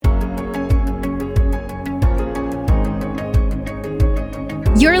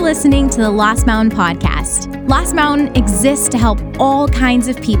You're listening to the Lost Mountain Podcast. Lost Mountain exists to help all kinds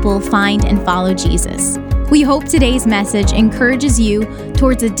of people find and follow Jesus. We hope today's message encourages you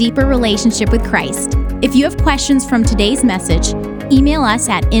towards a deeper relationship with Christ. If you have questions from today's message, email us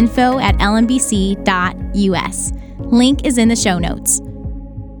at info@lmbc.us. Link is in the show notes.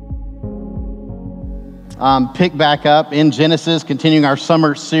 Pick back up in Genesis, continuing our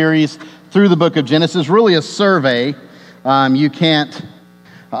summer series through the book of Genesis. Really a survey. You can't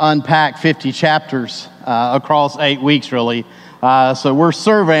unpack 50 chapters across 8 weeks, really. So we're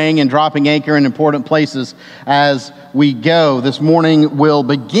surveying and dropping anchor in important places as we go. This morning we'll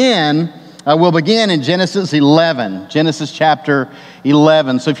begin in Genesis 11, Genesis chapter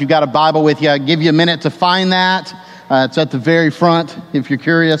 11. So if you've got a Bible with you, I'll give you a minute to find that. It's at the very front if you're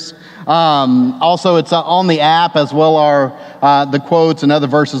curious. Also, it's on the app as well are the quotes and other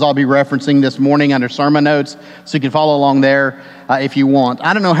verses I'll be referencing this morning under sermon notes, so you can follow along there if you want.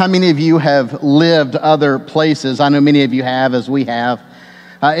 I don't know how many of you have lived other places. I know many of you have, as we have.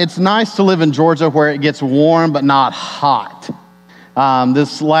 It's nice to live in Georgia where it gets warm but not hot.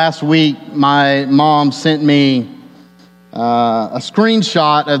 This last week, my mom sent me a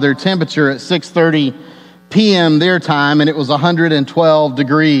screenshot of their temperature at 6:30 p.m. their time, and it was 112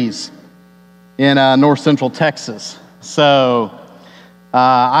 degrees in north central Texas. So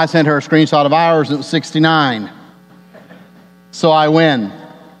I sent her a screenshot of ours, and it was 69. So I win.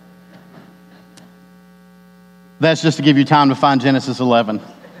 That's just to give you time to find Genesis 11.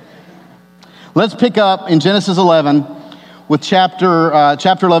 Let's pick up in Genesis 11 with chapter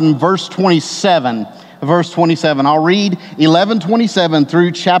 11, verse 27. Verse 27. I'll read 11:27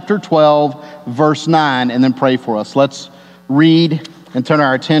 through chapter 12, verse 9, and then pray for us. Let's read and turn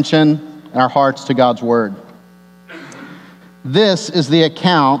our attention and our hearts to God's word. This is the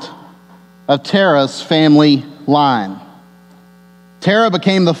account of Terah's family line. Terah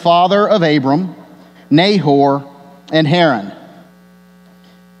became the father of Abram, Nahor, and Haran.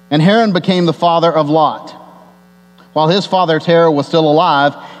 And Haran became the father of Lot. While his father Terah was still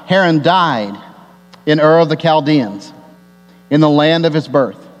alive, Haran died in Ur of the Chaldeans, in the land of his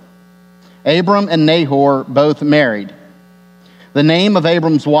birth. Abram and Nahor both married. The name of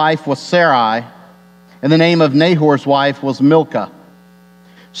Abram's wife was Sarai, and the name of Nahor's wife was Milcah.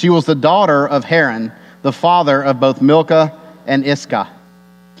 She was the daughter of Haran, the father of both Milcah and Iscah.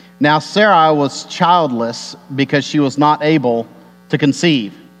 Now Sarai was childless because she was not able to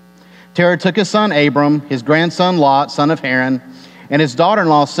conceive. Terah took his son Abram, his grandson Lot, son of Haran, and his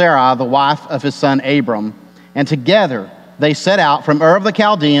daughter-in-law Sarai, the wife of his son Abram, and together they set out from Ur of the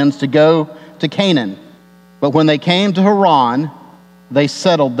Chaldeans to go to Canaan. But when they came to Haran, they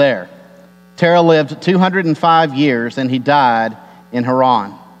settled there. Terah lived 205 years, and he died in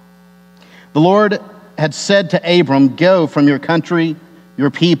Haran. The Lord had said to Abram, "Go from your country,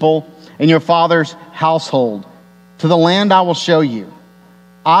 your people, and your father's household to the land I will show you.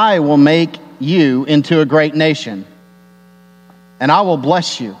 I will make you into a great nation, and I will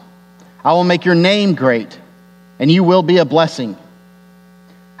bless you. I will make your name great, and you will be a blessing.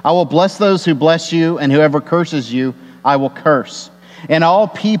 I will bless those who bless you, and whoever curses you, I will curse. And all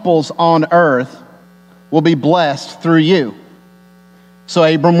peoples on earth will be blessed through you." So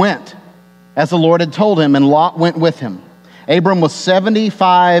Abram went, as the Lord had told him, and Lot went with him. Abram was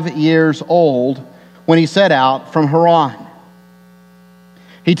 75 years old when he set out from Haran.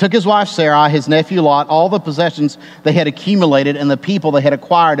 He took his wife Sarai, his nephew Lot, all the possessions they had accumulated, and the people they had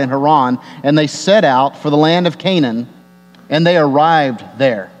acquired in Haran, and they set out for the land of Canaan, and they arrived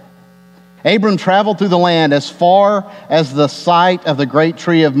there. Abram traveled through the land as far as the site of the great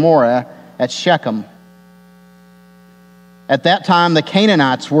tree of Moreh at Shechem. At that time, the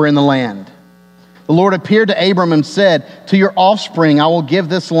Canaanites were in the land. The Lord appeared to Abram and said, "To your offspring I will give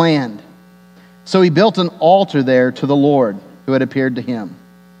this land." So he built an altar there to the Lord who had appeared to him.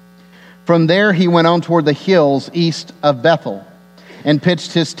 From there he went on toward the hills east of Bethel and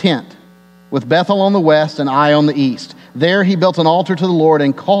pitched his tent, with Bethel on the west and Ai on the east. There he built an altar to the Lord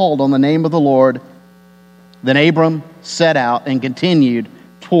and called on the name of the Lord. Then Abram set out and continued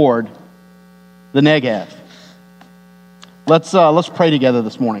toward the Negev. Let's pray together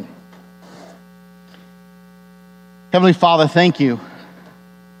this morning. Heavenly Father, thank you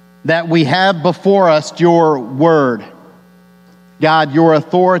that we have before us your word. God, your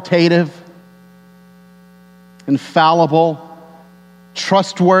authoritative, infallible,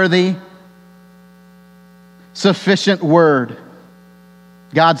 trustworthy, sufficient word.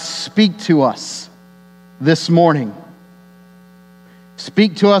 God, speak to us this morning.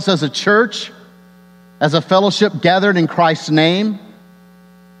 Speak to us as a church, as a fellowship gathered in Christ's name.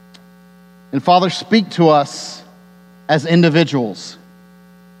 And Father, speak to us as individuals.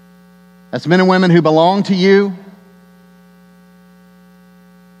 as men and women who belong to you,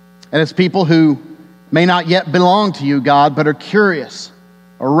 and as people who may not yet belong to you, God, but are curious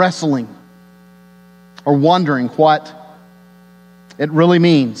or wrestling or wondering what it really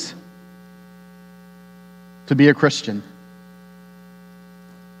means to be a Christian.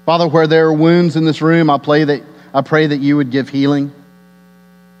 Father, where there are wounds in this room, I pray that you would give healing.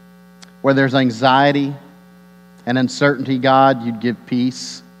 Where there's anxiety and uncertainty, God, you'd give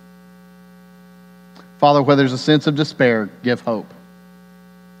peace. Father, where there's a sense of despair, give hope.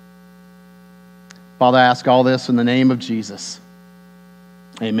 Father, I ask all this in the name of Jesus.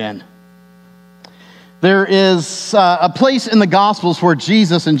 Amen. There is a place in the Gospels where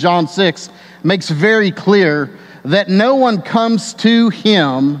Jesus in John 6 makes very clear that no one comes to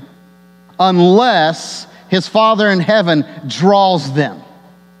him unless his Father in heaven draws them.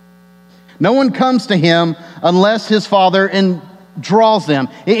 No one comes to him unless his Father draws them.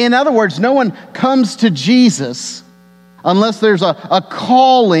 In other words, no one comes to Jesus unless there's a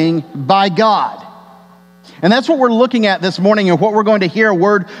calling by God. And that's what we're looking at this morning, and what we're going to hear a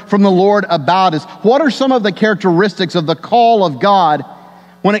word from the Lord about is what are some of the characteristics of the call of God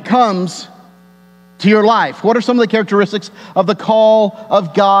when it comes to your life? What are some of the characteristics of the call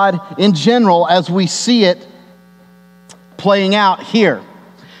of God in general as we see it playing out here?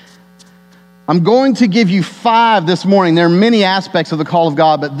 I'm going to give you 5 this morning. There are many aspects of the call of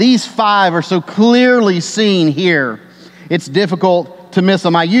God, but these 5 are so clearly seen here, it's difficult to miss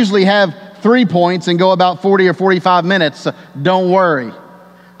them. I usually have 3 points and go about 40 or 45 minutes. So don't worry.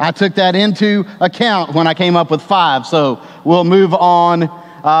 I took that into account when I came up with 5, so we'll move on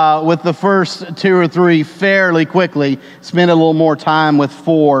with the first 2 or 3 fairly quickly, spend a little more time with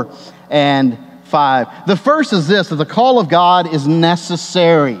 4 and 5. The first is this, that the call of God is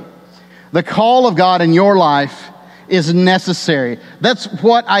necessary. The call of God in your life is necessary. That's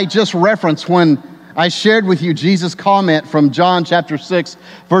what I just referenced when I shared with you Jesus' comment from John chapter 6,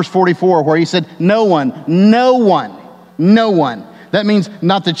 verse 44, where he said, no one. That means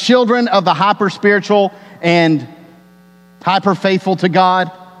not the children of the hyper-spiritual and hyper-faithful to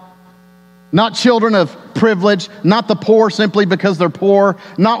God, not children of privilege, not the poor simply because they're poor,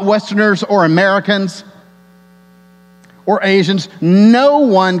 not Westerners or Americans or Asians. No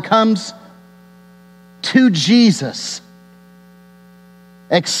one comes to Jesus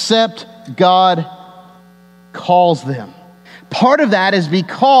except God calls them. Part of that is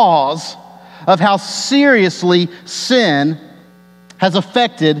because of how seriously sin has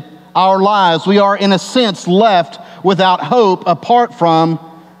affected our lives. We are, in a sense, left without hope apart from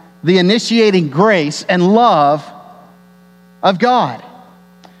the initiating grace and love of God.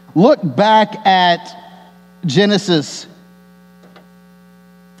 Look back at Genesis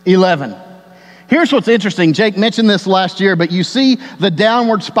 11. Here's what's interesting. Jake mentioned this last year, but you see the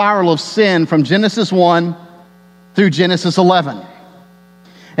downward spiral of sin from Genesis 1 through Genesis 11.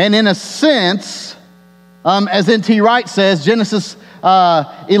 And in a sense, as N.T. Wright says, Genesis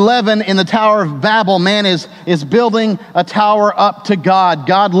 11 in the Tower of Babel, man is building a tower up to God.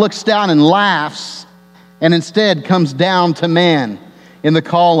 God looks down and laughs, and instead comes down to man in the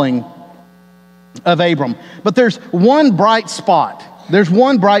calling of Abram. But there's one bright spot. There's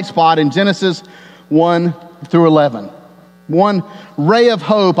one bright spot in Genesis 1 through 11. One ray of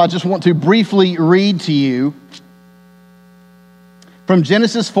hope I just want to briefly read to you from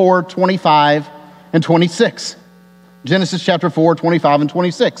Genesis 4, 25 and 26. Genesis chapter 4, 25 and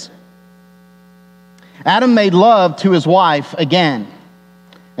 26. Adam made love to his wife again,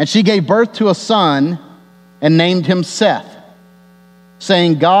 and she gave birth to a son and named him Seth,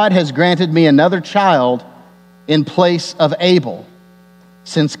 saying, God has granted me another child in place of Abel,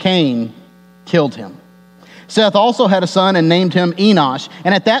 since Cain killed him. Seth also had a son and named him Enosh.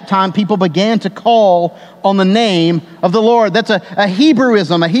 And at that time, people began to call on the name of the Lord. That's a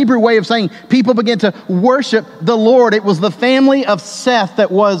Hebrewism, a Hebrew way of saying people began to worship the Lord. It was the family of Seth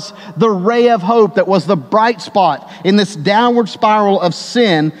that was the ray of hope, that was the bright spot in this downward spiral of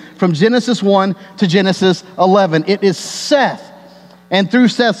sin from Genesis 1 to Genesis 11. It is Seth, and through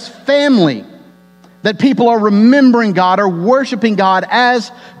Seth's family, that people are remembering God, are worshiping God as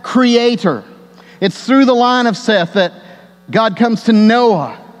creator. It's through the line of Seth that God comes to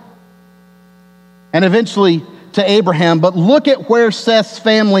Noah and eventually to Abraham. But look at where Seth's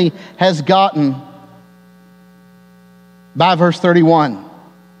family has gotten by verse 31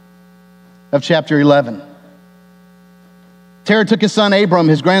 of chapter 11. Terah took his son Abram,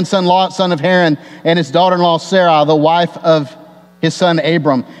 his grandson Lot, son of Haran, and his daughter-in-law Sarah, the wife of his son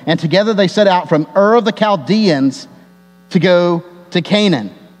Abram. And together they set out from Ur of the Chaldeans to go to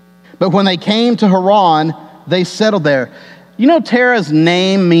Canaan. But when they came to Haran, they settled there. You know, Terah's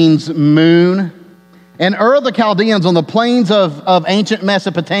name means moon. And Ur of the Chaldeans on the plains of ancient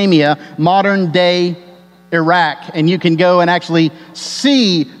Mesopotamia, modern day Iraq. And you can go and actually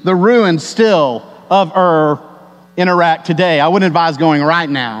see the ruins still of Ur in Iraq today. I wouldn't advise going right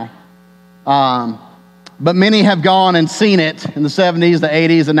now. But many have gone and seen it in the 70s, the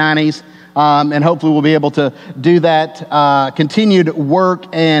 80s, the 90s. And hopefully we'll be able to do that continued work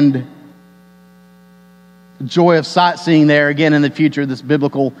and joy of sightseeing there again in the future, this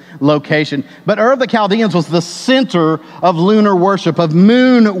biblical location. But Ur of the Chaldeans was the center of lunar worship, of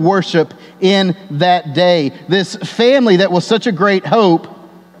moon worship in that day. This family that was such a great hope,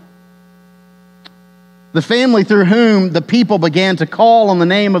 the family through whom the people began to call on the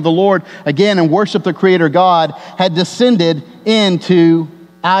name of the Lord again and worship the Creator God, had descended into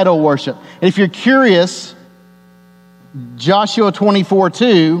idol worship. And if you're curious, Joshua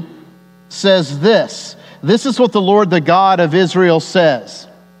 24:2 says this. This is what the Lord, the God of Israel, says.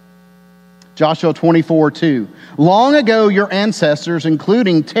 Joshua 24:2. Long ago, your ancestors,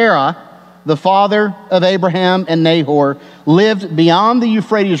 including Terah, the father of Abraham and Nahor, lived beyond the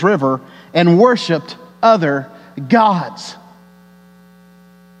Euphrates River and worshiped other gods.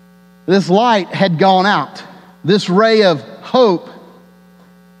 This light had gone out. This ray of hope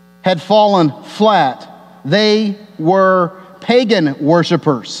had fallen flat. They were pagan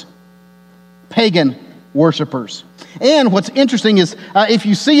worshipers. Pagan worshipers. And what's interesting is, if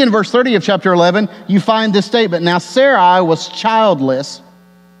you see in verse 30 of chapter 11, you find this statement. Now Sarai was childless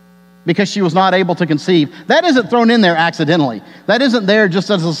because she was not able to conceive. That isn't thrown in there accidentally. That isn't there just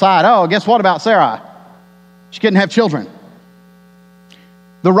as a side. Oh, guess what about Sarai? She couldn't have children.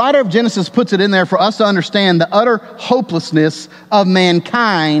 The writer of Genesis puts it in there for us to understand the utter hopelessness of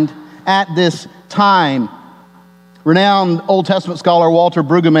mankind at this time. Renowned Old Testament scholar Walter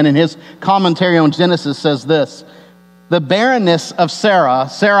Brueggemann, in his commentary on Genesis, says this: the barrenness of Sarah,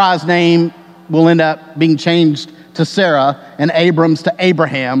 Sarai's name will end up being changed to Sarah, and Abram's to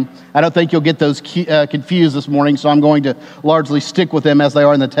Abraham. I don't think you'll get those confused this morning, so I'm going to largely stick with them as they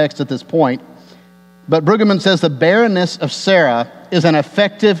are in the text at this point. But Brueggemann says the barrenness of Sarah is an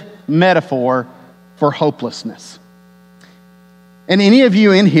effective metaphor for hopelessness. And any of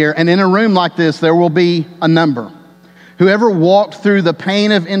you in here, and in a room like this, there will be a number. Whoever walked through the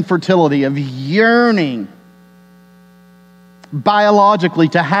pain of infertility, of yearning biologically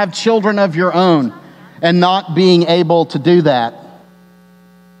to have children of your own and not being able to do that.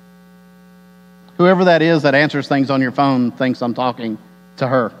 Whoever that is that answers things on your phone thinks I'm talking to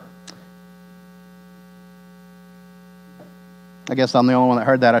her. I guess I'm the only one that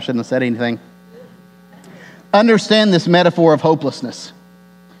heard that. I shouldn't have said anything. Understand this metaphor of hopelessness.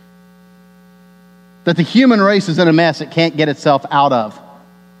 That the human race is in a mess it can't get itself out of.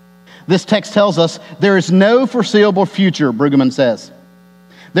 This text tells us there is no foreseeable future, Brueggemann says.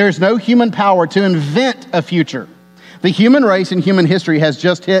 There is no human power to invent a future. The human race and human history has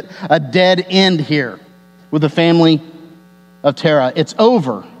just hit a dead end here with the family of Terah. It's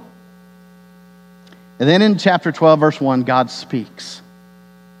over. And then in chapter 12, verse 1, God speaks.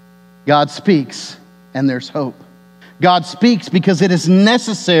 God speaks, and there's hope. God speaks because it is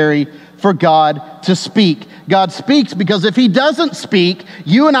necessary for God to speak. God speaks because if He doesn't speak,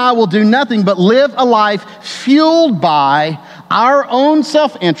 you and I will do nothing but live a life fueled by our own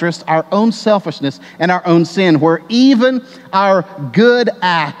self-interest, our own selfishness, and our own sin, where even our good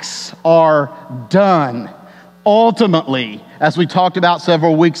acts are done ultimately, as we talked about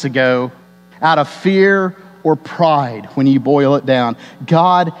several weeks ago, out of fear or pride. When you boil it down,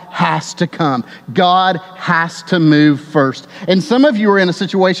 God has to come. God has to move first. And some of you are in a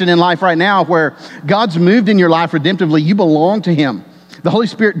situation in life right now where God's moved in your life redemptively. You belong to Him. The Holy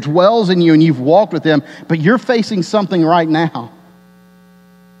Spirit dwells in you and you've walked with Him, but you're facing something right now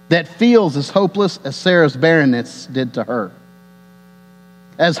that feels as hopeless as Sarah's barrenness did to her.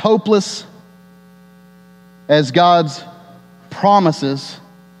 As hopeless as God's promises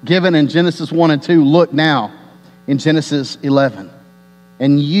given in Genesis 1 and 2 look now in Genesis 11.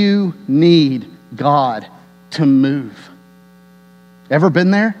 And you need God to move. Ever been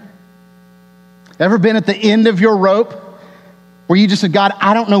there? Ever been at the end of your rope where you just said, God,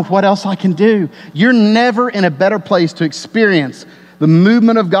 I don't know what else I can do? You're never in a better place to experience the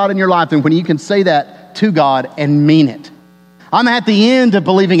movement of God in your life than when you can say that to God and mean it. I'm at the end of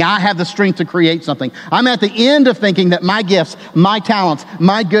believing I have the strength to create something. I'm at the end of thinking that my gifts, my talents,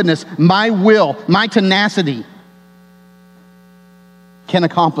 my goodness, my will, my tenacity can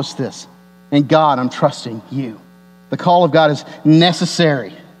accomplish this. And God, I'm trusting you. The call of God is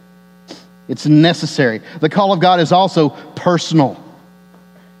necessary. It's necessary. The call of God is also personal.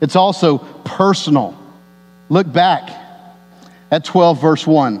 It's also personal. Look back at 12, verse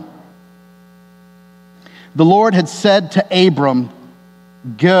 1. The Lord had said to Abram,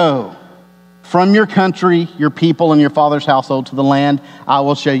 "Go from your country, your people, and your father's household to the land I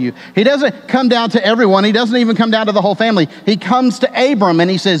will show you." He doesn't come down to everyone. He doesn't even come down to the whole family. He comes to Abram and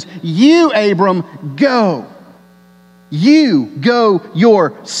he says, "You, Abram, go. You go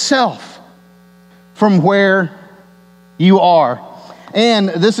yourself from where you are." And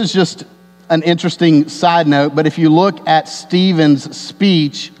this is just an interesting side note, but if you look at Stephen's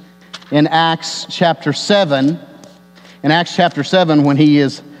speech in Acts chapter 7, when he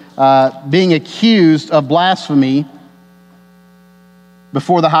is being accused of blasphemy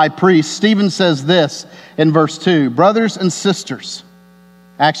before the high priest, Stephen says this in verse 2, "Brothers and sisters,"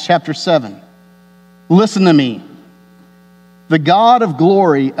 Acts chapter 7, "listen to me. The God of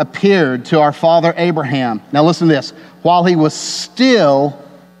glory appeared to our father Abraham." Now listen to this. "While he was still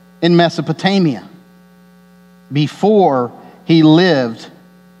in Mesopotamia, before he lived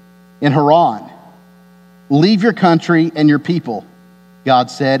in Haran. Leave your country and your people,"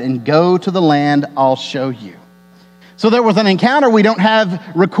 God said, "and go to the land I'll show you." So there was an encounter we don't have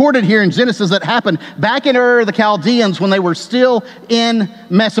recorded here in Genesis that happened back in Ur of the Chaldeans when they were still in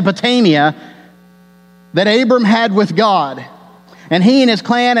Mesopotamia that Abram had with God. And he and his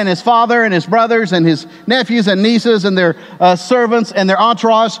clan and his father and his brothers and his nephews and nieces and their servants and their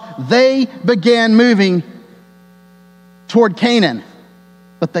entourage, they began moving toward Canaan.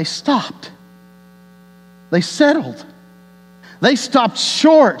 But they stopped. They settled. They stopped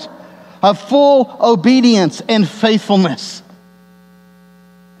short of full obedience and faithfulness.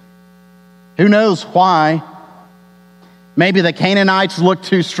 Who knows why? Maybe the Canaanites looked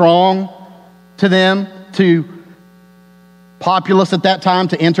too strong to them, too populous at that time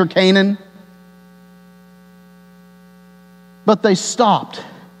to enter Canaan. But they stopped.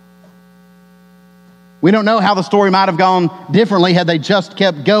 We don't know how the story might have gone differently had they just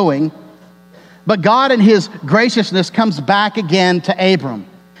kept going. But God in his graciousness comes back again to Abram.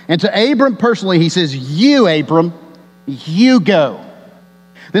 And to Abram personally, he says, "You, Abram, you go."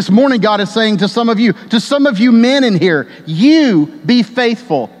 This morning, God is saying to some of you men in here, you be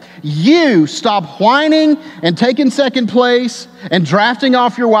faithful. You stop whining and taking second place and drafting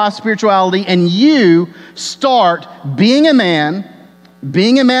off your wife's spirituality, and you start being a man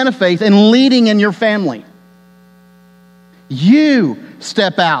of faith and leading in your family. You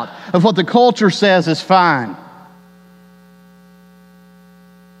step out of what the culture says is fine.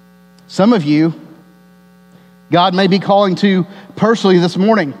 Some of you, God may be calling to personally this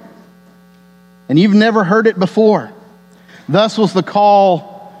morning, and you've never heard it before. Thus was the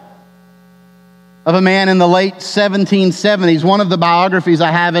call of a man in the late 1770s. One of the biographies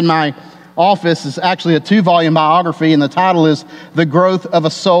I have in my office is actually a 2-volume biography, and the title is The Growth of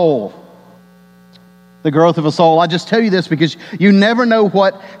a Soul. The Growth of a Soul. I just tell you this because you never know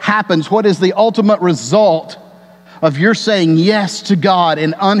what happens, what is the ultimate result of your saying yes to God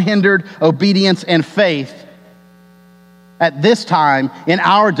in unhindered obedience and faith at this time, in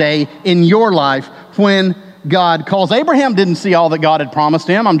our day, in your life, when God calls. Abraham didn't see all that God had promised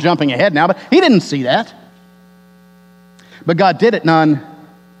him. I'm jumping ahead now, but he didn't see that. But God did it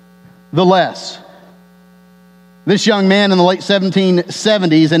nonetheless. This young man in the late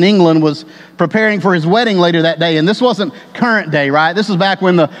 1770s in England was preparing for his wedding later that day. And this wasn't current day, right? This was back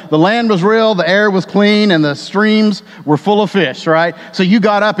when the land was real, the air was clean, and the streams were full of fish, right? So you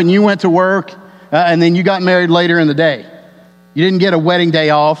got up and you went to work, and then you got married later in the day. You didn't get a wedding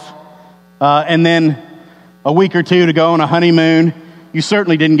day off, and then a week or two to go on a honeymoon. You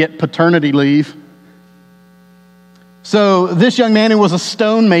certainly didn't get paternity leave. So this young man who was a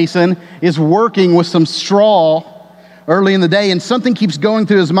stonemason is working with some straw early in the day, and something keeps going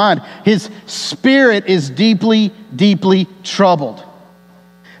through his mind. His spirit is deeply, deeply troubled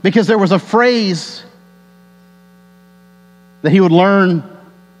because there was a phrase that he would learn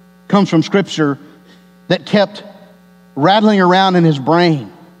comes from Scripture that kept rattling around in his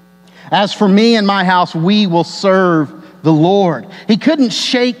brain. "As for me and my house, we will serve the Lord." He couldn't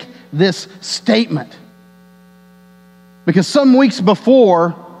shake this statement because some weeks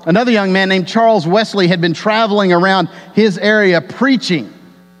before, another young man named Charles Wesley had been traveling around his area preaching.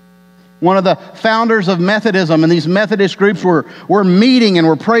 One of the founders of Methodism, and these Methodist groups were meeting and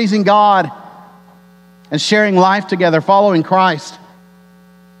were praising God and sharing life together, following Christ.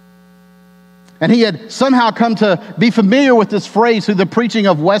 And he had somehow come to be familiar with this phrase through the preaching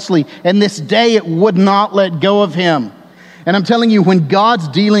of Wesley, and this day it would not let go of him. And I'm telling you, when God's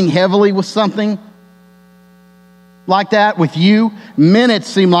dealing heavily with something like that with you, minutes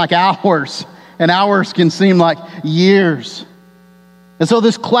seem like hours, and hours can seem like years. And so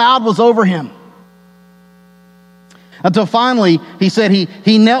this cloud was over him. Until finally, he said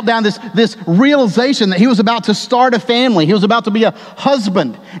he knelt down, this realization that he was about to start a family. He was about to be a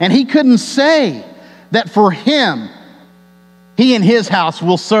husband. And he couldn't say that for him, he and his house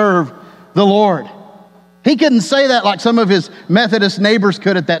will serve the Lord. He couldn't say that like some of his Methodist neighbors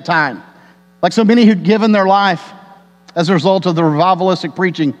could at that time. Like so many who'd given their life as a result of the revivalistic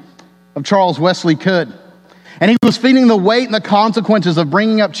preaching of Charles Wesley could. And he was feeling the weight and the consequences of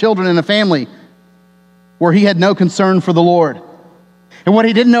bringing up children in a family where he had no concern for the Lord. And what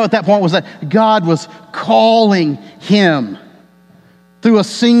he didn't know at that point was that God was calling him through a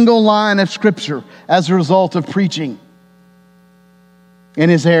single line of Scripture as a result of preaching in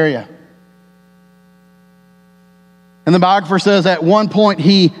his area. And the biographer says at one point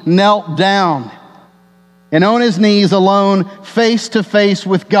he knelt down and on his knees alone, face to face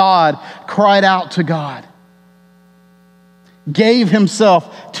with God, cried out to God. Gave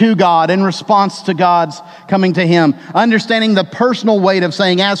himself to God in response to God's coming to him, understanding the personal weight of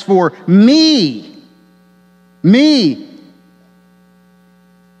saying, as for me,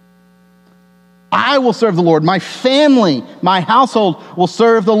 I will serve the Lord. My family, my household will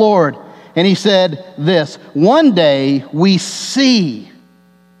serve the Lord. And he said this, one day we see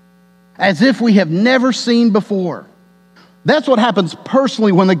as if we have never seen before. That's what happens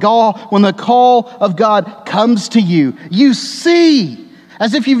personally when the call of God comes to you. You see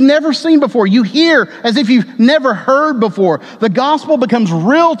as if you've never seen before. You hear as if you've never heard before. The gospel becomes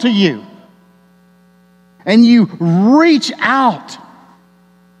real to you. And you reach out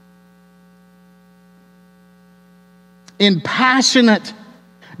in passionate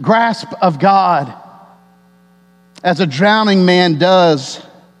grasp of God as a drowning man does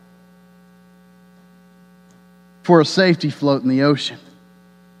for a safety float in the ocean.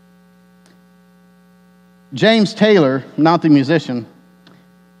 James Taylor, not the musician,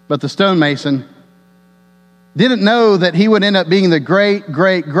 but the stonemason, didn't know that he would end up being the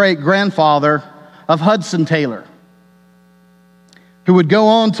great-great-great-grandfather of Hudson Taylor, who would go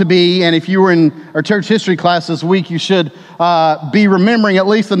on to be, and if you were in our church history class this week, you should be remembering at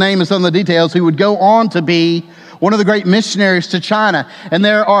least the name and some of the details, who would go on to be one of the great missionaries to China. And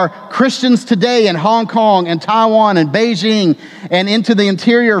there are Christians today in Hong Kong and Taiwan and Beijing and into the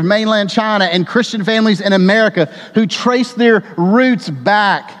interior of mainland China, and Christian families in America who trace their roots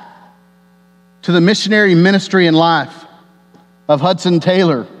back to the missionary ministry and life of Hudson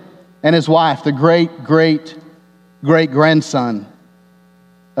Taylor and his wife, the great-great-great-grandson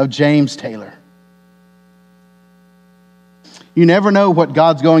of James Taylor. You never know what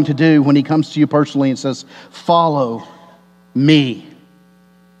God's going to do when he comes to you personally and says, follow me.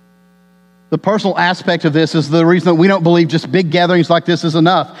 The personal aspect of this is the reason that we don't believe just big gatherings like this is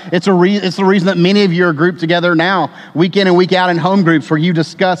enough. It's the reason that many of you are grouped together now, week in and week out in home groups where you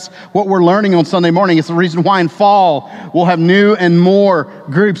discuss what we're learning on Sunday morning. It's the reason why in fall we'll have new and more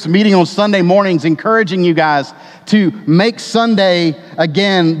groups meeting on Sunday mornings, encouraging you guys to make Sunday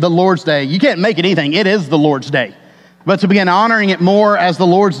again the Lord's Day. You can't make it anything. It is the Lord's Day. But to begin honoring it more as the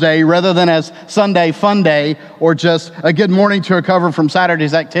Lord's Day rather than as Sunday fun day or just a good morning to recover from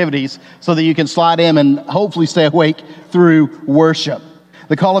Saturday's activities so that you can slide in and hopefully stay awake through worship.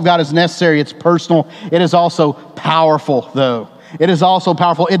 The call of God is necessary. It's personal. It is also powerful, though. It is also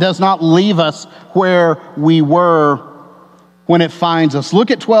powerful. It does not leave us where we were when it finds us. Look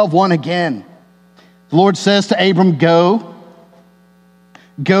at 12:1 again. The Lord says to Abram, go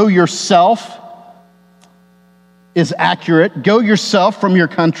yourself. Is accurate. Go yourself from your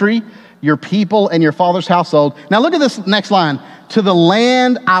country, your people, and your father's household. Now look at this next line. To the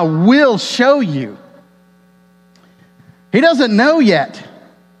land I will show you. He doesn't know yet.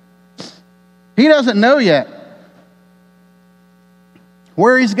 He doesn't know yet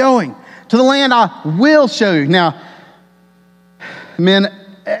where he's going. To the land I will show you. Now, men,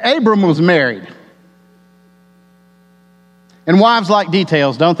 Abram was married. And wives like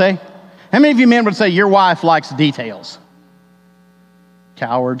details, don't they? How many of you men would say your wife likes details?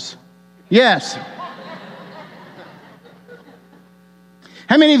 Cowards. Yes.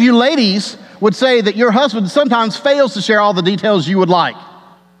 How many of you ladies would say that your husband sometimes fails to share all the details you would like?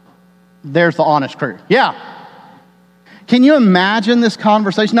 There's the honest crew. Yeah. Can you imagine this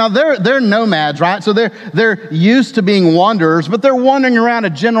conversation? Now, they're nomads, right? So they're used to being wanderers, but they're wandering around a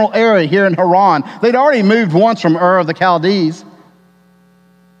general area here in Haran. They'd already moved once from Ur of the Chaldees.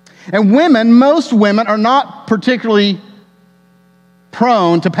 And most women are not particularly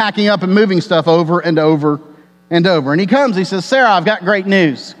prone to packing up and moving stuff over and over and over. And he comes, he says, Sarah, I've got great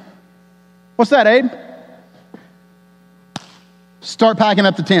news. What's that, Abe? Start packing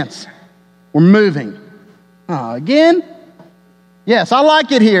up the tents. We're moving. Again? Yes, I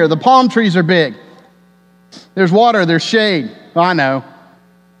like it here. The palm trees are big. There's water, there's shade. Well, I know.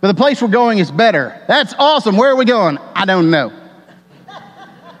 But the place we're going is better. That's awesome. Where are we going? I don't know.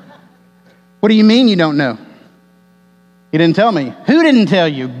 What do you mean you don't know? He didn't tell me. Who didn't tell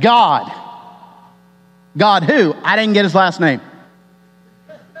you? God. God who? I didn't get his last name.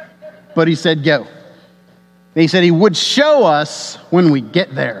 But he said, go. And he said he would show us when we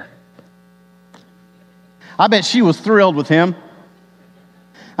get there. I bet she was thrilled with him.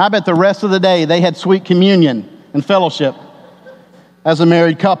 I bet the rest of the day they had sweet communion and fellowship as a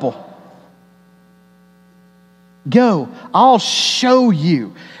married couple. Go, I'll show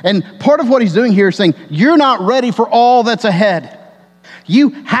you. And part of what he's doing here is saying, you're not ready for all that's ahead. You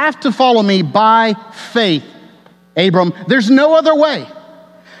have to follow me by faith, Abram. There's no other way.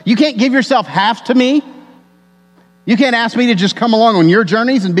 You can't give yourself half to me. You can't ask me to just come along on your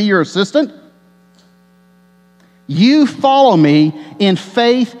journeys and be your assistant. You follow me in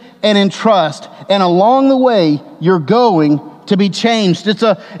faith and in trust, and along the way, you're going to be changed. It's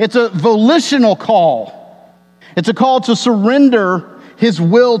a volitional call. It's a call to surrender his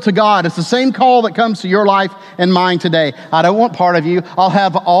will to God. It's the same call that comes to your life and mine today. I don't want part of you. I'll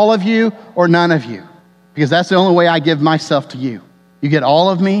have all of you or none of you, because that's the only way I give myself to you. You get all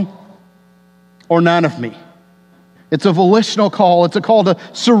of me or none of me. It's a volitional call. It's a call to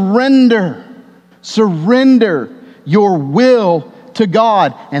surrender. Surrender your will to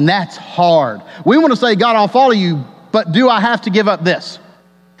God. And that's hard. We want to say, God, I'll follow you, but do I have to give up this?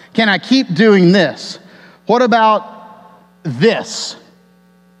 Can I keep doing this? What about this?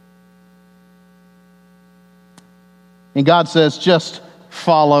 And God says, just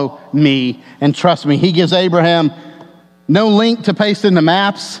follow me and trust me. He gives Abraham no link to paste in the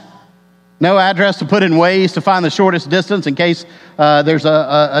maps, no address to put in Waze to find the shortest distance in case there's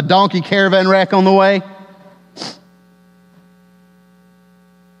a donkey caravan wreck on the way.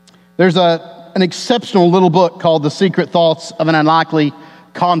 There's an exceptional little book called The Secret Thoughts of an Unlikely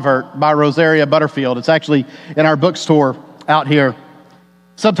Convert by Rosaria Butterfield. It's actually in our bookstore out here.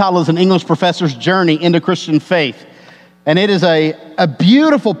 Subtitle is An English Professor's Journey into Christian Faith. And it is a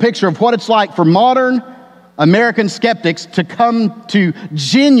beautiful picture of what it's like for modern American skeptics to come to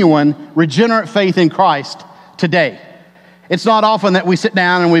genuine regenerate faith in Christ today. It's not often that we sit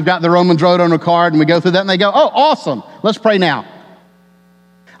down and we've got the Romans Road on a card and we go through that and they go, oh, awesome, let's pray now.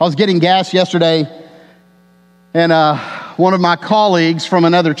 I was getting gas yesterday, and one of my colleagues from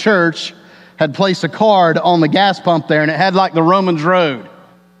another church had placed a card on the gas pump there, and it had like the Romans Road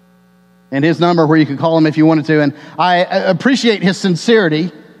and his number where you could call him if you wanted to. And I appreciate his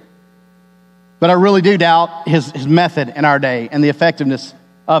sincerity, but I really do doubt his method in our day and the effectiveness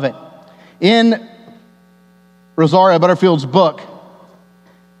of it. In Rosaria Butterfield's book,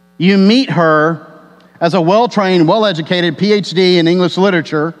 you meet her as a well-trained, well-educated PhD in English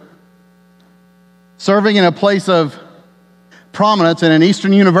literature, serving in a place of prominence in an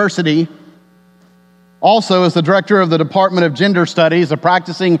Eastern university, also as the director of the Department of Gender Studies, a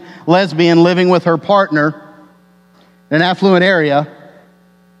practicing lesbian living with her partner in an affluent area.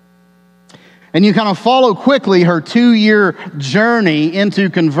 And you kind of follow quickly her 2-year journey into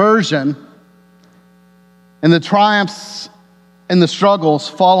conversion and the triumphs and the struggles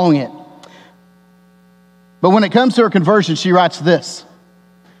following it. But when it comes to her conversion, she writes this.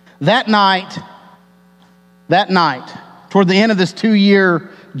 That night, toward the end of this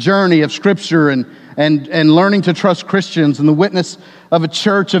 2-year journey of Scripture and learning to trust Christians and the witness of a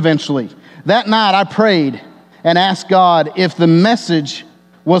church eventually, that night I prayed and asked God if the message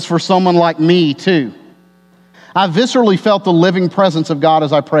was for someone like me too. I viscerally felt the living presence of God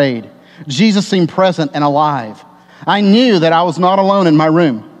as I prayed. Jesus seemed present and alive. I knew that I was not alone in my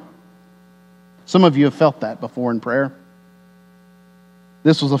room. Some of you have felt that before in prayer.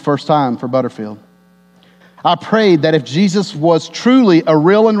 This was the first time for Butterfield. I prayed that if Jesus was truly a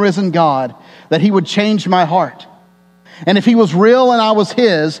real and risen God, that he would change my heart. And if he was real and I was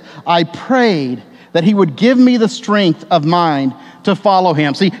his, I prayed that he would give me the strength of mind to follow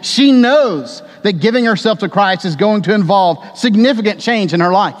him. See, she knows that giving herself to Christ is going to involve significant change in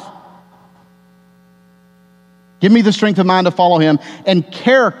her life. Give me the strength of mind to follow him and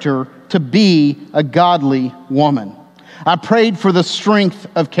character to be a godly woman. I prayed for the strength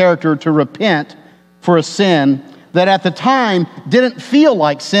of character to repent for a sin that at the time didn't feel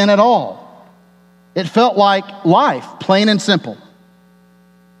like sin at all. It felt like life, plain and simple.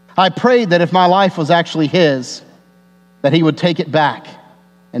 I prayed that if my life was actually his, that he would take it back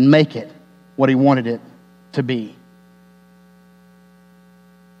and make it what he wanted it to be.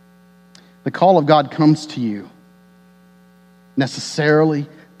 The call of God comes to you necessarily,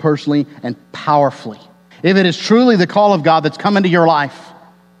 personally, and powerfully. If it is truly the call of God that's come into your life,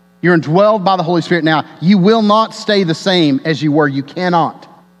 You're indwelled by the Holy Spirit now. You will not stay the same as you were. You cannot.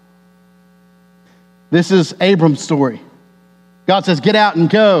 This is Abram's story. God says, get out and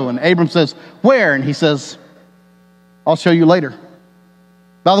go. And Abram says, where? And he says, I'll show you later.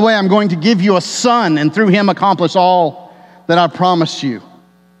 By the way, I'm going to give you a son and through him accomplish all that I promised you.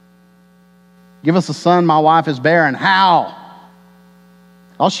 Give us a son, my wife is barren. How?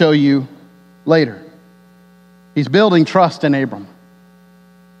 I'll show you later. He's building trust in Abram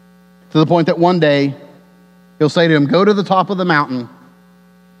to the point that one day he'll say to him, go to the top of the mountain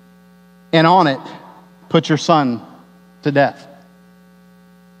and on it put your son to death.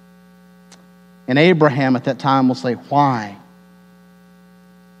 And Abraham at that time will say, why?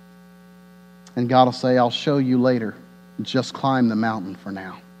 And God will say, I'll show you later. Just climb the mountain for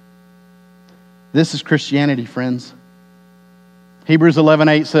now. This is Christianity, friends. Hebrews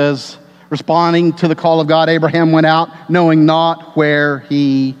 11:8 says, responding to the call of God, Abraham went out knowing not where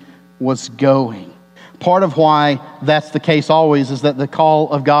he was going. Part of why that's the case always is that the call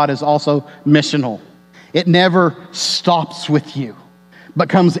of God is also missional. It never stops with you, but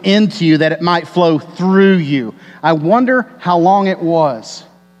comes into you that it might flow through you. I wonder how long it was,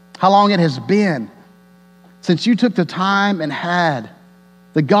 how long it has been since you took the time and had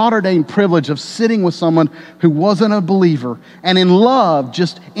the God-ordained privilege of sitting with someone who wasn't a believer and in love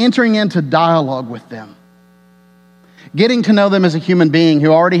just entering into dialogue with them. Getting to know them as a human being who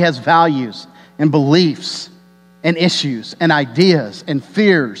already has values and beliefs and issues and ideas and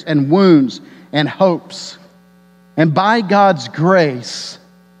fears and wounds and hopes. And by God's grace,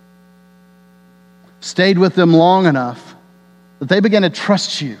 stayed with them long enough that they began to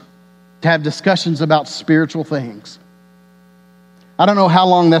trust you to have discussions about spiritual things. I don't know how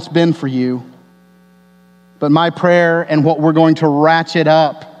long that's been for you, but my prayer and what we're going to ratchet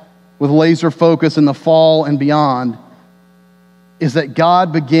up with laser focus in the fall and beyond is that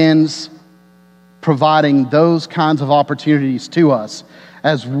God begins providing those kinds of opportunities to us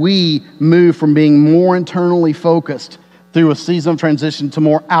as we move from being more internally focused through a season of transition to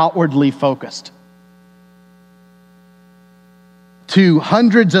more outwardly focused. To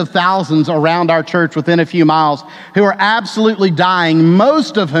hundreds of thousands around our church within a few miles who are absolutely dying,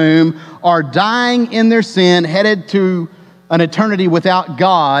 most of whom are dying in their sin, headed to an eternity without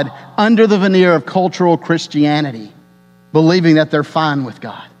God under the veneer of cultural Christianity, believing that they're fine with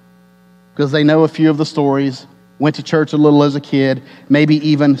God because they know a few of the stories, went to church a little as a kid, maybe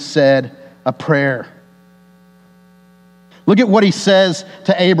even said a prayer. Look at what he says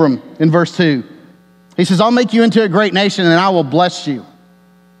to Abram in verse 2. He says, I'll make you into a great nation and I will bless you.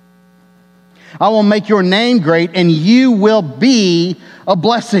 I will make your name great and you will be a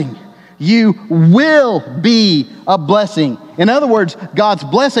blessing. You will be a blessing. In other words, God's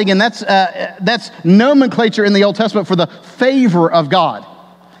blessing, and that's nomenclature in the Old Testament for the favor of God.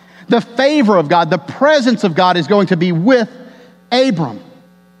 The favor of God, the presence of God is going to be with Abram.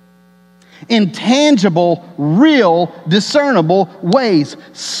 In tangible, real, discernible ways,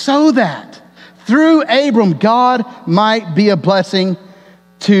 so that through Abram, God might be a blessing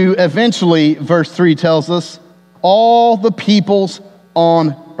to eventually, verse 3 tells us, all the peoples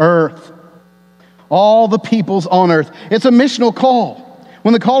on earth. All the peoples on earth. It's a missional call.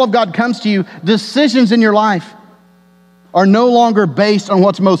 When the call of God comes to you, decisions in your life are no longer based on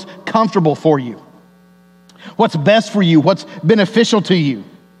what's most comfortable for you, what's best for you, what's beneficial to you,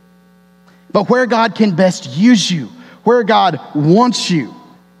 but where God can best use you, where God wants you,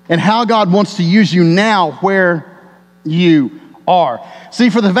 and how God wants to use you now where you are. See,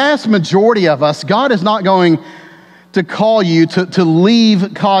 for the vast majority of us, God is not going to call you to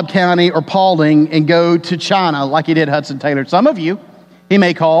leave Cobb County or Paulding and go to China like he did Hudson Taylor. Some of you, he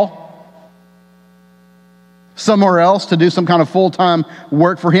may call somewhere else to do some kind of full-time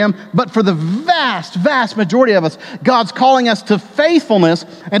work for him. But for the vast, vast majority of us, God's calling us to faithfulness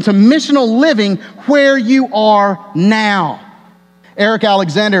and to missional living where you are now. Eric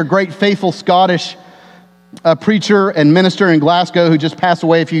Alexander, a great faithful Scottish preacher and minister in Glasgow who just passed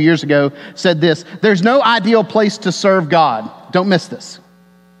away a few years ago, said this: there's no ideal place to serve God. Don't miss this.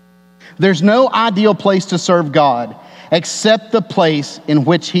 There's no ideal place to serve God except the place in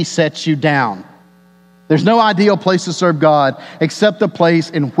which he sets you down. There's no ideal place to serve God except the place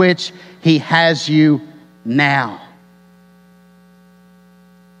in which he has you now.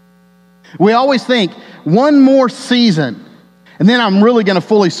 We always think one more season and then I'm really going to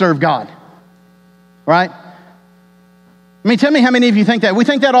fully serve God, right? I mean, tell me how many of you think that? We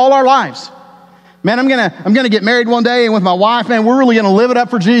think that all our lives. Man, I'm gonna get married one day, and with my wife, man, we're really gonna live it up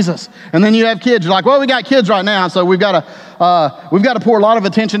for Jesus. And then you have kids. You're like, well, we got kids right now, so we've got to pour a lot of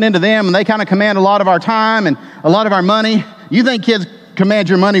attention into them, and they kind of command a lot of our time and a lot of our money. You think kids command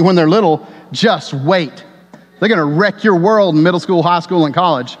your money when they're little, just wait. They're going to wreck your world in middle school, high school, and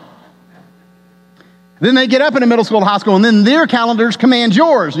college. Then they get up into middle school and high school, and then their calendars command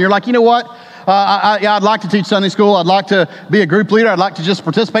yours. And you're like, you know what? I'd like to teach Sunday school. I'd like to be a group leader. I'd like to just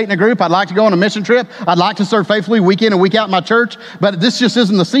participate in a group. I'd like to go on a mission trip. I'd like to serve faithfully week in and week out in my church. But this just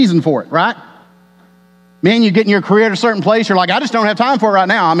isn't the season for it, right? Man, you get in your career at a certain place, you're like, I just don't have time for it right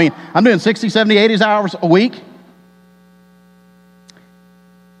now. I mean, I'm doing 60, 70, 80 hours a week.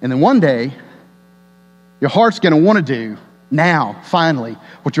 And then one day, your heart's going to want to do now, finally,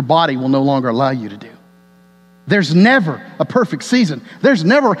 what your body will no longer allow you to do. There's never a perfect season.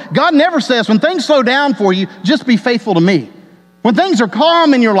 God never says, when things slow down for you, just be faithful to me. When things are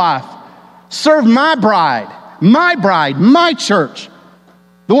calm in your life, serve my bride, my church,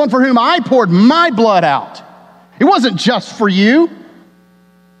 the one for whom I poured my blood out. It wasn't just for you. I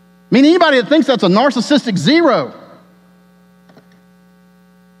mean, anybody that thinks that's a narcissistic zero.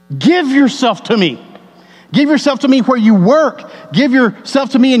 Give yourself to me. Give yourself to me where you work. Give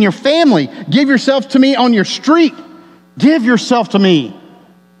yourself to me in your family. Give yourself to me on your street. Give yourself to me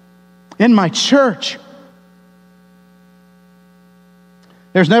in my church.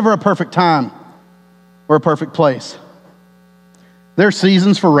 There's never a perfect time or a perfect place. There are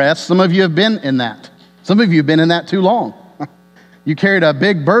seasons for rest. Some of you have been in that. Some of you have been in that too long. You carried a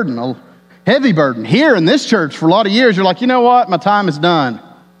big burden, a heavy burden. Here in this church for a lot of years, you're like, you know what? My time is done.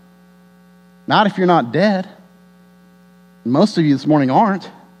 Not if you're not dead. Most of you this morning aren't.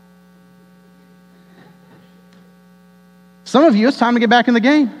 Some of you, it's time to get back in the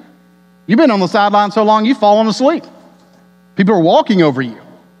game. You've been on the sideline so long, you've fallen asleep. People are walking over you.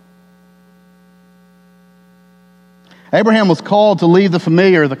 Abraham was called to leave the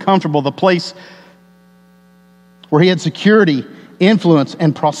familiar, the comfortable, the place where he had security, influence,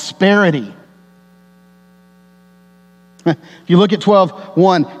 and prosperity. If you look at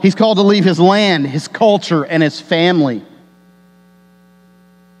 12:1, he's called to leave his land, his culture, and his family.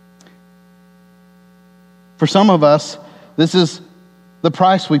 For some of us, this is the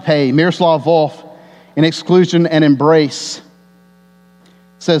price we pay. Miroslav Volf, in Exclusion and Embrace,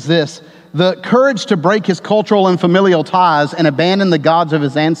 says this: the courage to break his cultural and familial ties and abandon the gods of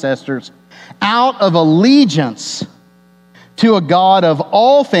his ancestors out of allegiance to a God of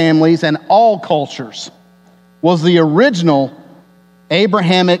all families and all cultures was the original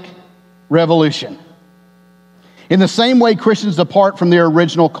Abrahamic revolution. In the same way Christians depart from their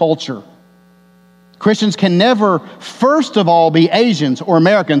original culture, Christians can never, first of all, be Asians or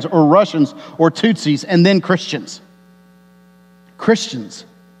Americans or Russians or Tutsis and then Christians. Christians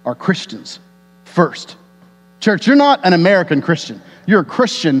are Christians first. Church, you're not an American Christian. You're a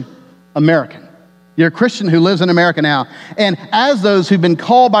Christian American. You're a Christian who lives in America now. And as those who've been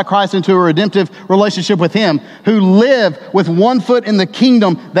called by Christ into a redemptive relationship with Him, who live with one foot in the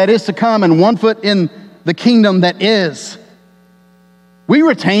kingdom that is to come and one foot in the kingdom that is, we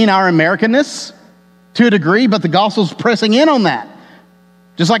retain our Americanness to a degree, but the gospel's pressing in on that.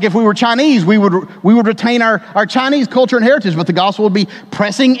 Just like if we were Chinese, we would retain our Chinese culture and heritage, but the gospel would be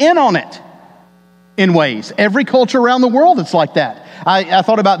pressing in on it in ways. Every culture around the world, it's like that. I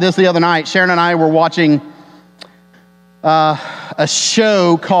thought about this the other night. Sharon and I were watching a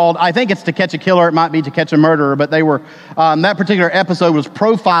show called, I think it's To Catch a Killer, it might be To Catch a Murderer, but they were, that particular episode was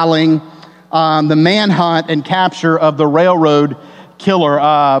profiling the manhunt and capture of the railroad killer,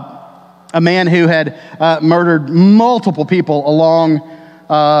 a man who had murdered multiple people along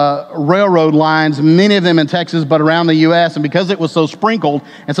railroad lines, many of them in Texas, but around the U.S. And because it was so sprinkled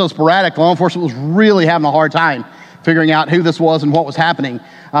and so sporadic, law enforcement was really having a hard time figuring out who this was and what was happening.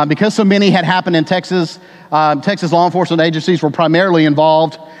 Because so many had happened in Texas, Texas law enforcement agencies were primarily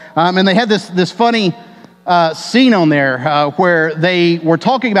involved. And they had this funny scene on there where they were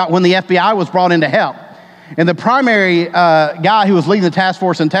talking about when the FBI was brought in to help. And the primary guy who was leading the task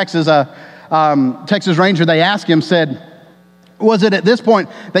force in Texas, Texas Ranger, they asked him, said, was it at this point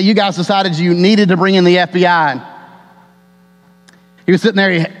that you guys decided you needed to bring in the FBI? He was sitting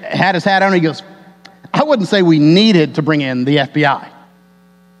there, he had his hat on, and he goes, I wouldn't say we needed to bring in the FBI.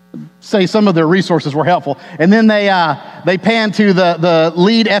 Say some of their resources were helpful. And then they panned to the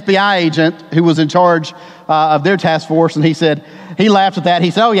lead FBI agent who was in charge of their task force, and he said, he laughed at that. He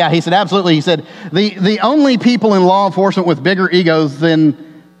said, oh yeah, he said, absolutely. He said, the only people in law enforcement with bigger egos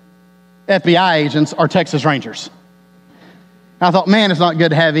than FBI agents are Texas Rangers. I thought, man, it's not good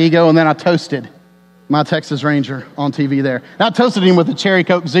to have ego, and then I toasted my Texas Ranger on TV there. And I toasted him with a Cherry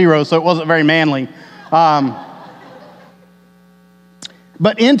Coke Zero, so it wasn't very manly. But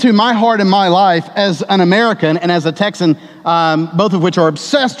into my heart and my life as an American and as a Texan, both of which are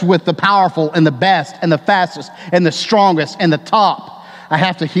obsessed with the powerful and the best and the fastest and the strongest and the top. I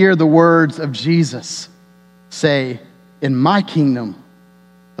have to hear the words of Jesus say, in my kingdom,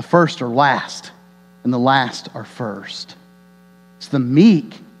 the first are last, and the last are first. It's the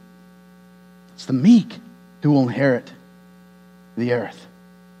meek. It's the meek who will inherit the earth.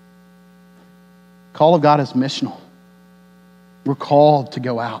 The call of God is missional. We're called to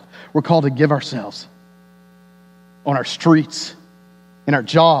go out. We're called to give ourselves on our streets, in our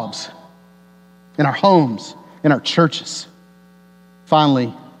jobs, in our homes, in our churches.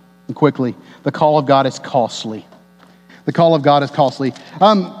 Finally and quickly, the call of God is costly. The call of God is costly.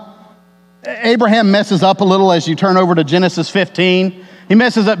 Abraham messes up a little as you turn over to Genesis 15. He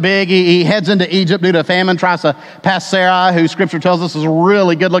messes up big. He heads into Egypt due to famine, tries to pass Sarai, who Scripture tells us is a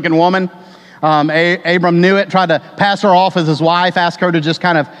really good-looking woman. Abram knew it, tried to pass her off as his wife, asked her to just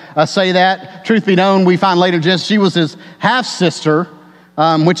kind of say that. Truth be known, we find later just she was his half-sister,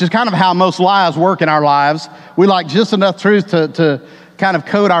 which is kind of how most lies work in our lives. We like just enough truth to kind of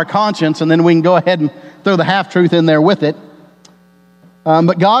coat our conscience, and then we can go ahead and throw the half-truth in there with it.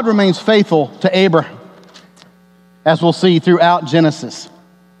 But God remains faithful to Abraham, as we'll see throughout Genesis.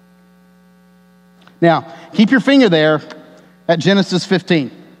 Now, keep your finger there at Genesis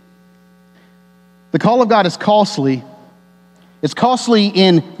 15. The call of God is costly. It's costly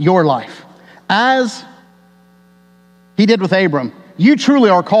in your life. As he did with Abram, you truly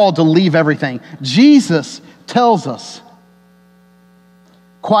are called to leave everything. Jesus tells us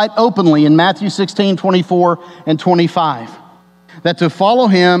quite openly in Matthew 16, 24 and 25, that to follow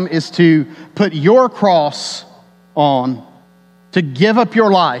him is to put your cross on, to give up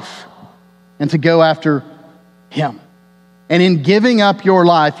your life, and to go after him. And in giving up your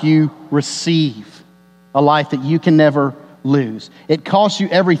life, you receive a life that you can never lose. It costs you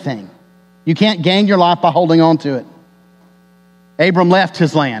everything. You can't gain your life by holding on to it. Abram left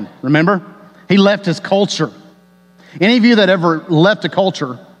his land, remember? He left his culture. Any of you that ever left a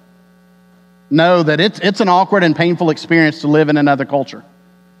culture know that it's an awkward and painful experience to live in another culture.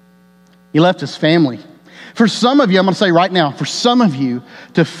 He left his family. For some of you, I'm going to say right now, for some of you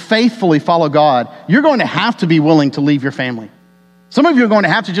to faithfully follow God, you're going to have to be willing to leave your family. Some of you are going to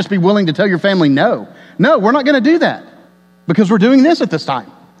have to just be willing to tell your family, no, we're not going to do that because we're doing this at this time.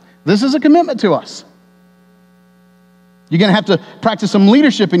 This is a commitment to us. You're going to have to practice some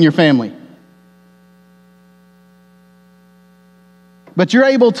leadership in your family. But you're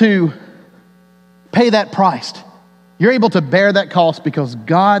able to pay that price. You're able to bear that cost because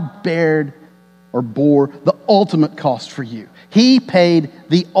God bore the ultimate cost for you. He paid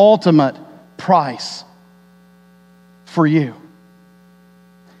the ultimate price for you.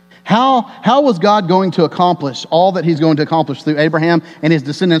 How was God going to accomplish all that he's going to accomplish through Abraham and his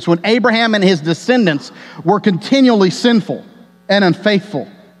descendants when Abraham and his descendants were continually sinful and unfaithful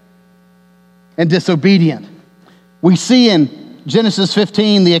and disobedient? We see in Genesis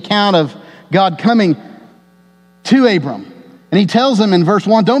 15 the account of God coming to Abram. And he tells him in verse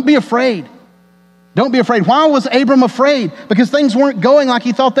 1, don't be afraid. Don't be afraid. Why was Abram afraid? Because things weren't going like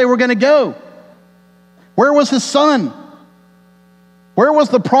he thought they were going to go. Where was his son? Where was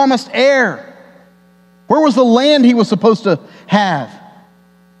the promised heir? Where was the land he was supposed to have?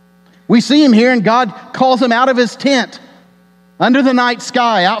 We see him here, and God calls him out of his tent, under the night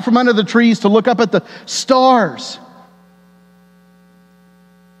sky, out from under the trees to look up at the stars.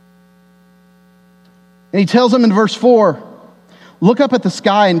 And he tells him in verse 4, look up at the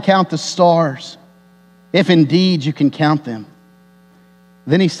sky and count the stars, if indeed you can count them.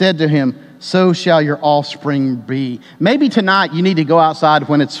 Then he said to him, so shall your offspring be. Maybe tonight you need to go outside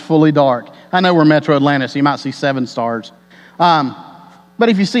when it's fully dark. I know we're Metro Atlanta, so you might see 7 stars. But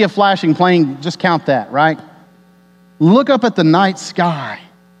if you see a flashing plane, just count that, right? Look up at the night sky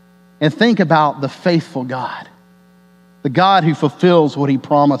and think about the faithful God. The God who fulfills what he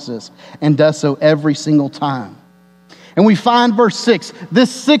promises and does so every single time. And we find verse 6,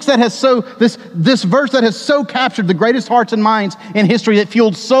 this verse that has so captured the greatest hearts and minds in history, that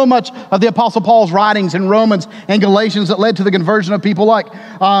fueled so much of the Apostle Paul's writings in Romans and Galatians, that led to the conversion of people like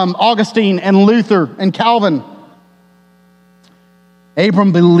Augustine and Luther and Calvin.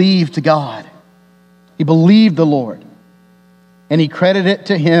 Abram believed God. He believed the Lord, and he credited it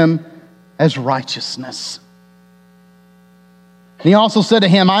to him as righteousness. And he also said to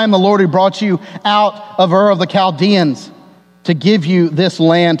him, I am the Lord who brought you out of Ur of the Chaldeans to give you this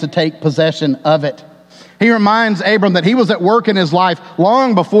land to take possession of it. He reminds Abram that he was at work in his life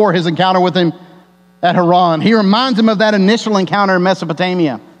long before his encounter with him at Haran. He reminds him of that initial encounter in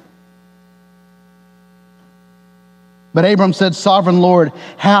Mesopotamia. But Abram said, Sovereign Lord,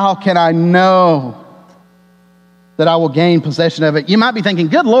 how can I know that I will gain possession of it? You might be thinking,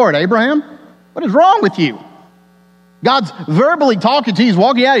 good Lord, Abraham, what is wrong with you? God's verbally talking to you. He's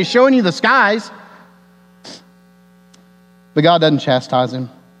walking out. He's showing you the skies. But God doesn't chastise him.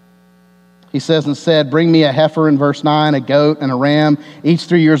 He says instead, bring me a heifer in verse 9, a goat and a ram, each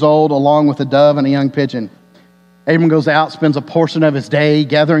 3 years old, along with a dove and a young pigeon. Abram goes out, spends a portion of his day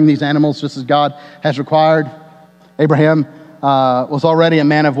gathering these animals just as God has required. Abraham was already a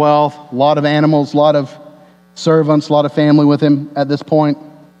man of wealth, a lot of animals, a lot of servants, a lot of family with him at this point.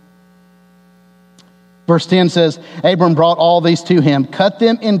 Verse 10 says, Abram brought all these to him, cut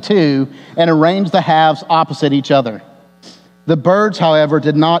them in two, and arranged the halves opposite each other. The birds, however, he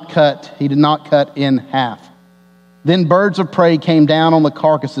did not cut in half. Then birds of prey came down on the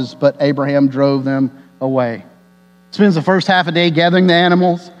carcasses, but Abraham drove them away. Spends the first half a day gathering the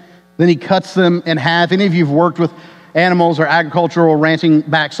animals, then he cuts them in half. Any of you who've worked with animals or agricultural ranching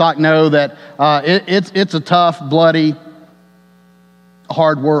back stock know that it's a tough, bloody,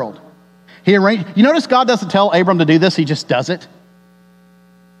 hard world. You notice God doesn't tell Abram to do this, he just does it.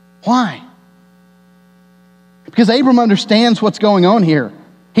 Why? Because Abram understands what's going on here.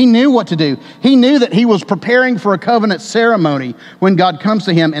 He knew what to do. He knew that he was preparing for a covenant ceremony when God comes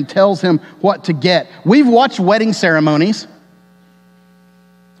to him and tells him what to get. We've watched wedding ceremonies.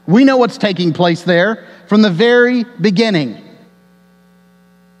 We know what's taking place there from the very beginning.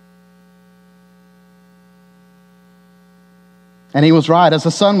 And he was right. As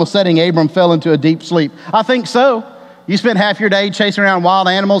the sun was setting, Abram fell into a deep sleep. I think so. You spend half your day chasing around wild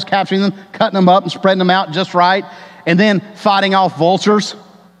animals, capturing them, cutting them up and spreading them out just right, and then fighting off vultures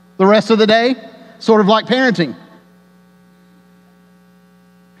the rest of the day, sort of like parenting.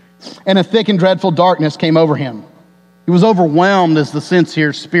 And a thick and dreadful darkness came over him. He was overwhelmed, is the sense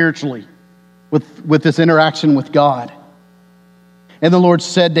here, spiritually, with this interaction with God. And the Lord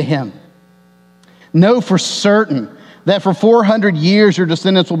said to him, know for certain that for 400 years your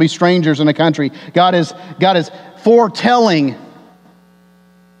descendants will be strangers in a country. God is foretelling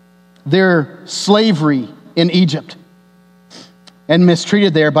their slavery in Egypt and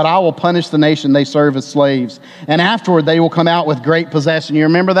mistreated there, but I will punish the nation they serve as slaves. And afterward they will come out with great possession. You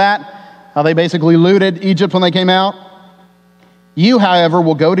remember that? How they basically looted Egypt when they came out? You, however,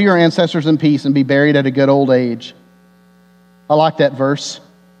 will go to your ancestors in peace and be buried at a good old age. I like that verse.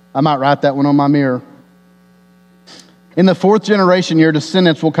 I might write that one on my mirror. In the fourth generation, your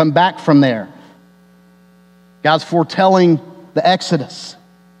descendants will come back from there. God's foretelling the Exodus.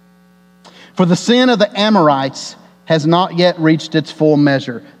 For the sin of the Amorites has not yet reached its full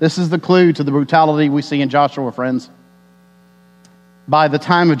measure. This is the clue to the brutality we see in Joshua, friends. By the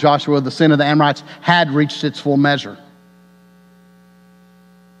time of Joshua, the sin of the Amorites had reached its full measure.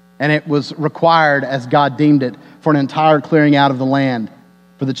 And it was required, as God deemed it, for an entire clearing out of the land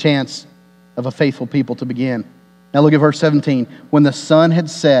for the chance of a faithful people to begin. Now look at verse 17. When the sun had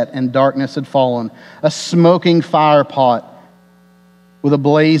set and darkness had fallen, a smoking fire pot with a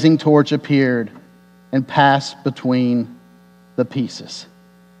blazing torch appeared and passed between the pieces.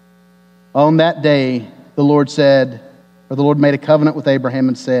 On that day, the Lord made a covenant with Abraham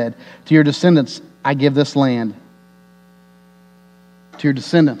and said, to your descendants, I give this land. To your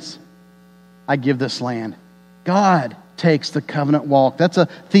descendants, I give this land. God takes the covenant walk. That's a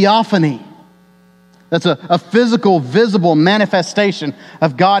theophany. That's a physical, visible manifestation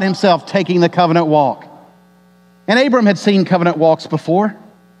of God himself taking the covenant walk. And Abram had seen covenant walks before,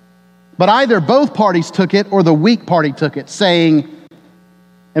 but either both parties took it or the weak party took it, saying,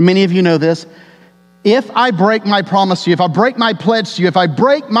 and many of you know this, if I break my promise to you, if I break my pledge to you, if I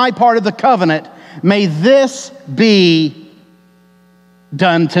break my part of the covenant, may this be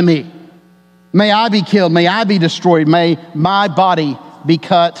done to me. May I be killed, may I be destroyed, may my body be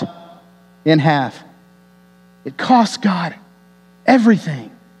cut in half. It costs God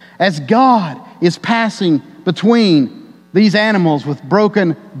everything. As God is passing between these animals with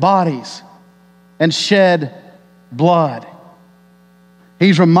broken bodies and shed blood,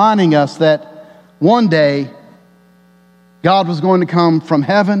 he's reminding us that one day God was going to come from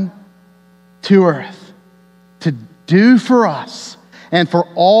heaven to earth to do for us and for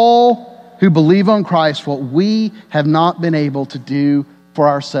all who believe on Christ what we have not been able to do for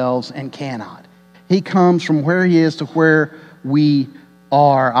ourselves and cannot. He comes from where he is to where we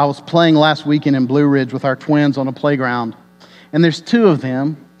are. I was playing last weekend in Blue Ridge with our twins on a playground, and there's two of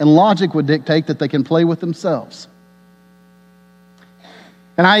them, and logic would dictate that they can play with themselves.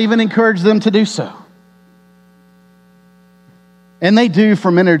 And I even encourage them to do so. And they do for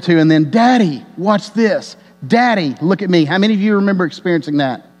a minute or two, and then, Daddy, watch this. Daddy, look at me. How many of you remember experiencing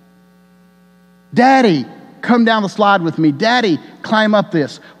that? Daddy, come down the slide with me. Daddy, climb up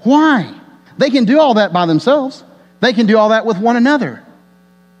this. Why? They can do all that by themselves. They can do all that with one another.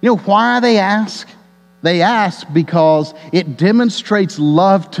 You know why they ask They ask because it demonstrates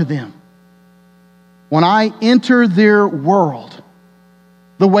love to them. When I enter their world,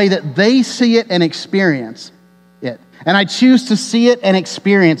 the way that they see it and experience it, and I choose to see it and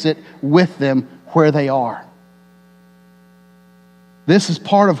experience it with them where they are. This is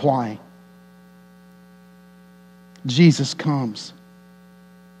part of why Jesus comes.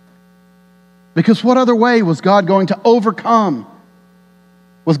 Because what other way was God going to overcome?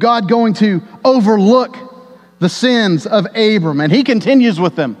 Was God going to overlook the sins of Abram? And he continues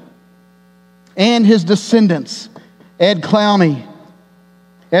with them and his descendants. Ed McClowney,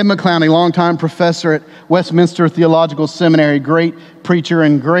 longtime professor at Westminster Theological Seminary, great preacher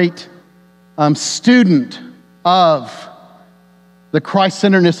and great student of the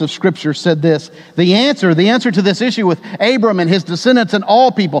Christ-centeredness of Scripture, said this: the answer to this issue with Abram and his descendants and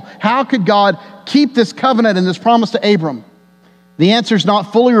all people, how could God keep this covenant and this promise to Abram? The answer is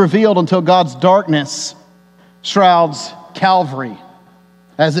not fully revealed until God's darkness shrouds Calvary,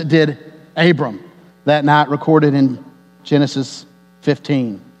 as it did Abram that night, recorded in Genesis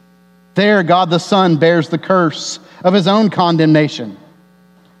 15. There, God the Son bears the curse of his own condemnation,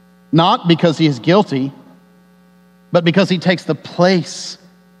 not because he is guilty, but because he takes the place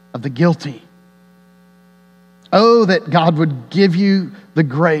of the guilty. Oh, that God would give you the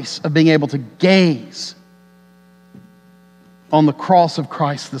grace of being able to gaze on the cross of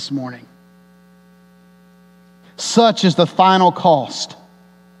Christ this morning. Such is the final cost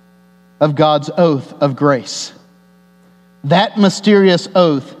of God's oath of grace. That mysterious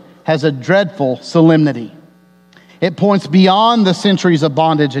oath has a dreadful solemnity. It points beyond the centuries of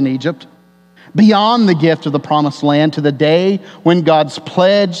bondage in Egypt, beyond the gift of the promised land, to the day when God's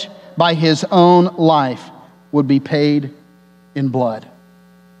pledge by his own life would be paid in blood.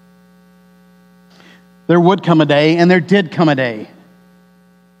 There would come a day, and there did come a day,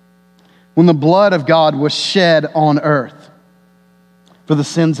 when the blood of God was shed on earth for the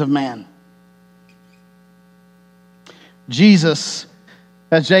sins of man. Jesus,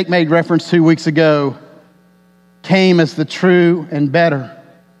 as Jake made reference 2 weeks ago, came as the true and better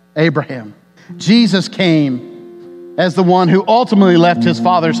Abraham. Jesus came as the one who ultimately left his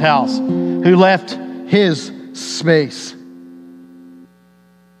Father's house, who left his space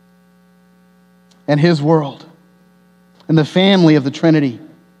and his world and the family of the Trinity.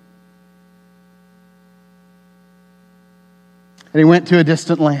 And he went to a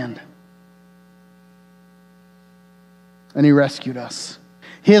distant land. And he rescued us.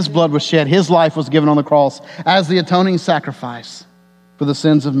 His blood was shed. His life was given on the cross as the atoning sacrifice for the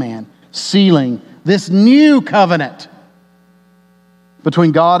sins of man, sealing this new covenant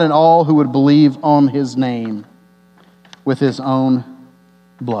between God and all who would believe on his name with his own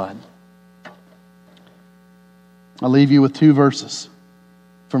blood. I'll leave you with 2 verses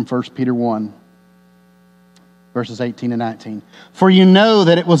from 1 Peter 1, verses 18 and 19. For you know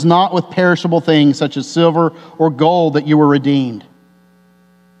that it was not with perishable things such as silver or gold that you were redeemed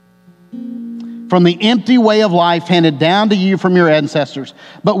from the empty way of life handed down to you from your ancestors,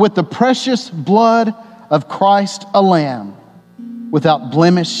 but with the precious blood of Christ, a lamb, without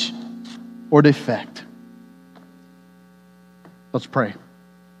blemish or defect. Let's pray.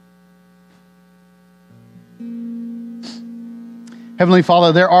 Heavenly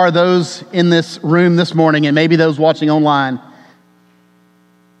Father, there are those in this room this morning, and maybe those watching online,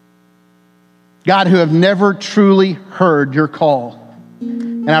 God, who have never truly heard your call.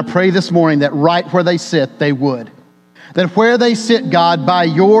 And I pray this morning that right where they sit, they would. That where they sit, God, by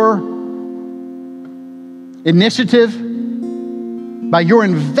your initiative, by your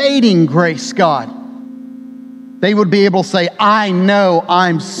invading grace, God, they would be able to say, I know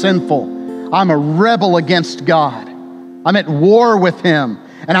I'm sinful. I'm a rebel against God. I'm at war with him,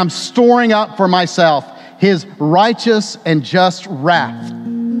 and I'm storing up for myself his righteous and just wrath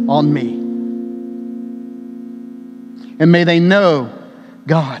on me. And may they know,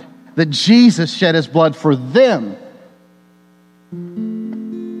 God, that Jesus shed his blood for them,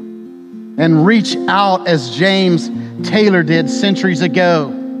 and reach out as James Taylor did centuries ago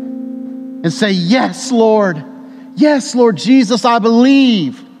and say, yes, Lord Jesus, I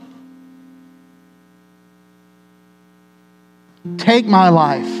believe. Take my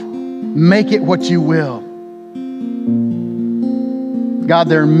life, make it what you will. God,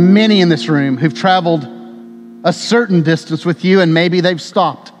 there are many in this room who've traveled a certain distance with you, and maybe they've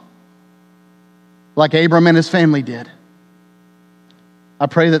stopped, like Abram and his family did. I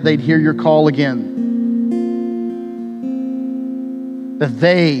pray that they'd hear your call again, that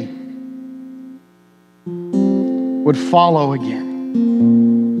they would follow again.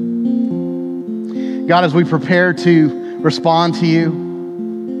 God, as we prepare to respond to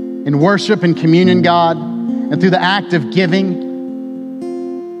you, in worship and communion, God, and through the act of giving.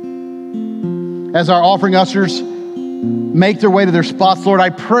 As our offering ushers make their way to their spots, Lord, I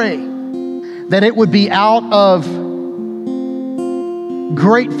pray that it would be out of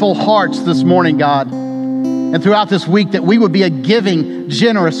grateful hearts this morning, God, and throughout this week, that we would be a giving,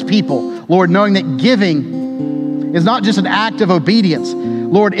 generous people. Lord, knowing that giving is not just an act of obedience.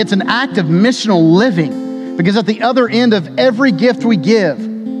 Lord, it's an act of missional living, because at the other end of every gift we give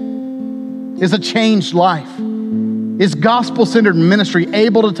is a changed life, is gospel-centered ministry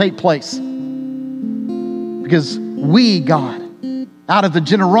able to take place. Because we, God, out of the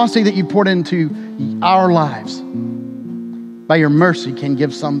generosity that you poured into our lives, by your mercy, can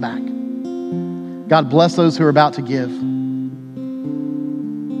give some back. God, bless those who are about to give.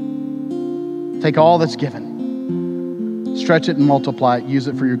 Take all that's given, stretch it and multiply it, use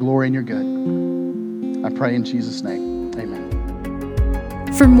it for your glory and your good. I pray in Jesus' name, amen.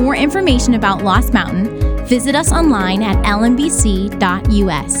 For more information about Lost Mountain, visit us online at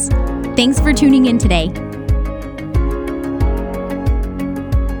lmbc.us. Thanks for tuning in today.